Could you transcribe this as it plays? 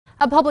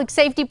A public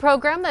safety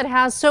program that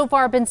has so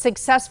far been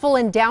successful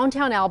in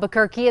downtown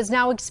Albuquerque is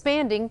now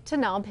expanding to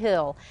Nob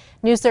Hill.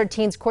 News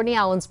 13's Courtney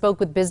Allen spoke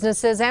with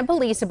businesses and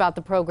police about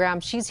the program.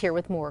 She's here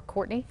with more.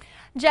 Courtney?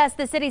 Jess,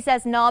 the city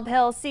says Nob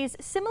Hill sees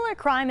similar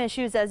crime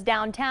issues as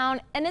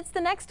downtown, and it's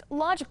the next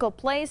logical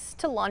place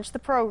to launch the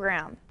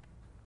program.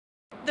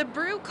 The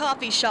Brew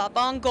Coffee Shop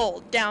on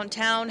Gold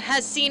downtown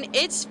has seen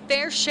its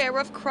fair share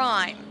of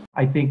crime.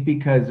 I think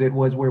because it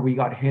was where we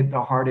got hit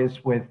the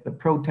hardest with the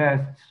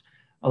protests,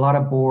 a lot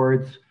of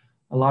boards,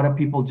 a lot of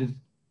people just,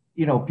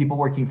 people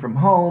working from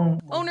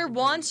home. Owner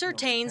Juan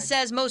Certain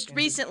says most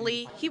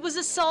recently he was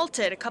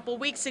assaulted a couple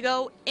weeks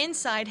ago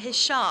inside his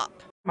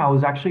shop. I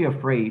was actually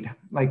afraid.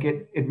 Like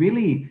it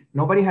really,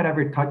 nobody had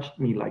ever touched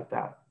me like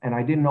that, and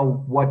I didn't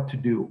know what to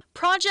do.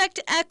 Project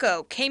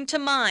Echo came to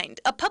mind,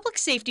 a public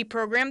safety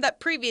program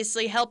that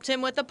previously helped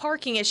him with a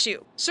parking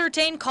issue.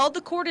 Certain called the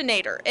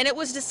coordinator, and it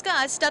was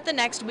discussed at the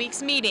next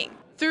week's meeting.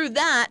 Through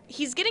that,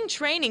 he's getting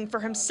training for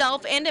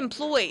himself and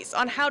employees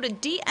on how to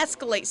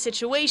de-escalate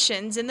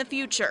situations in the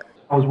future.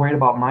 I was worried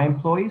about my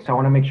employees. I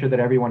want to make sure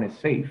that everyone is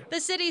safe. The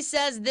city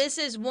says this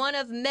is one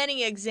of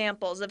many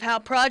examples of how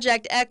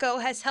Project Echo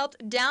has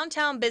helped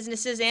downtown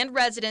businesses and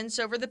residents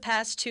over the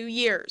past 2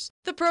 years.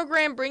 The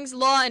program brings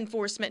law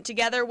enforcement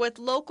together with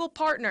local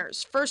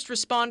partners, first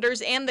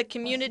responders, and the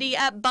community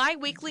at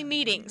bi-weekly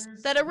meetings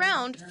that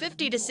around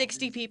 50 to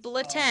 60 people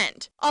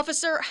attend.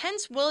 Officer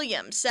Hence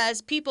Williams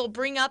says people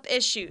bring up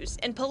issues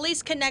and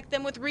police connect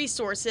them with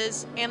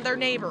resources and their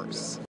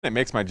neighbors. It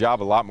makes my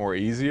job a lot more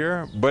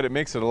easier, but it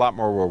makes it a lot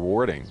more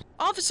rewarding.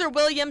 Officer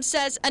Williams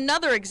says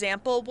another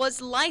example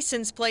was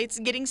license plates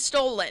getting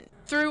stolen.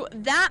 Through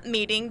that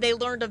meeting, they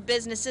learned of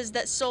businesses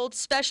that sold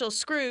special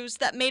screws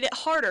that made it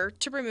harder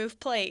to remove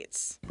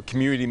plates.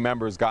 Community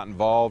members got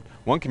involved.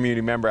 One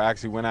community member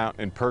actually went out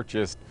and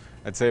purchased,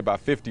 I'd say, about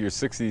 50 or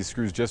 60 of these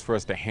screws just for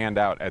us to hand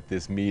out at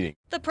this meeting.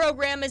 The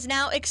program is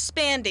now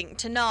expanding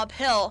to Nob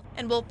Hill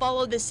and will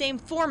follow the same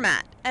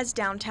format as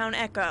Downtown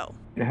Echo.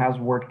 It has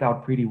worked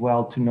out pretty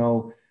well to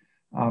know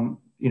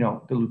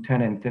the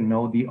lieutenant and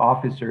know the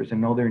officers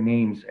and know their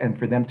names, and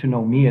for them to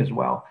know me as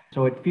well.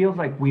 So it feels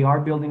like we are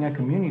building a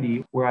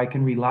community where I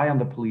can rely on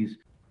the police.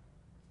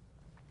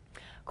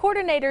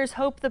 Coordinators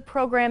hope the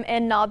program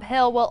in Nob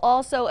Hill will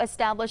also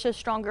establish a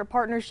stronger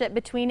partnership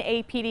between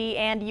APD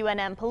and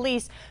UNM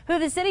police, who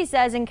the city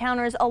says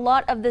encounters a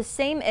lot of the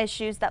same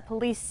issues that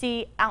police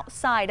see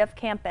outside of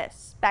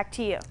campus. Back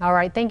to you. All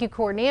right, thank you,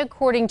 Courtney.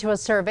 According to a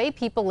survey,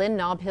 people in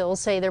Nob Hill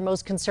say they're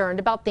most concerned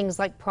about things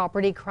like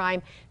property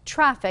crime,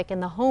 traffic,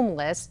 and the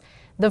homeless.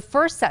 The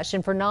first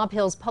session for Nob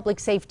Hill's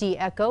Public Safety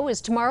Echo is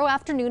tomorrow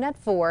afternoon at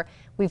 4.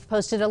 We've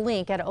posted a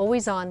link at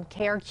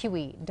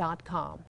alwaysonkRQE.com.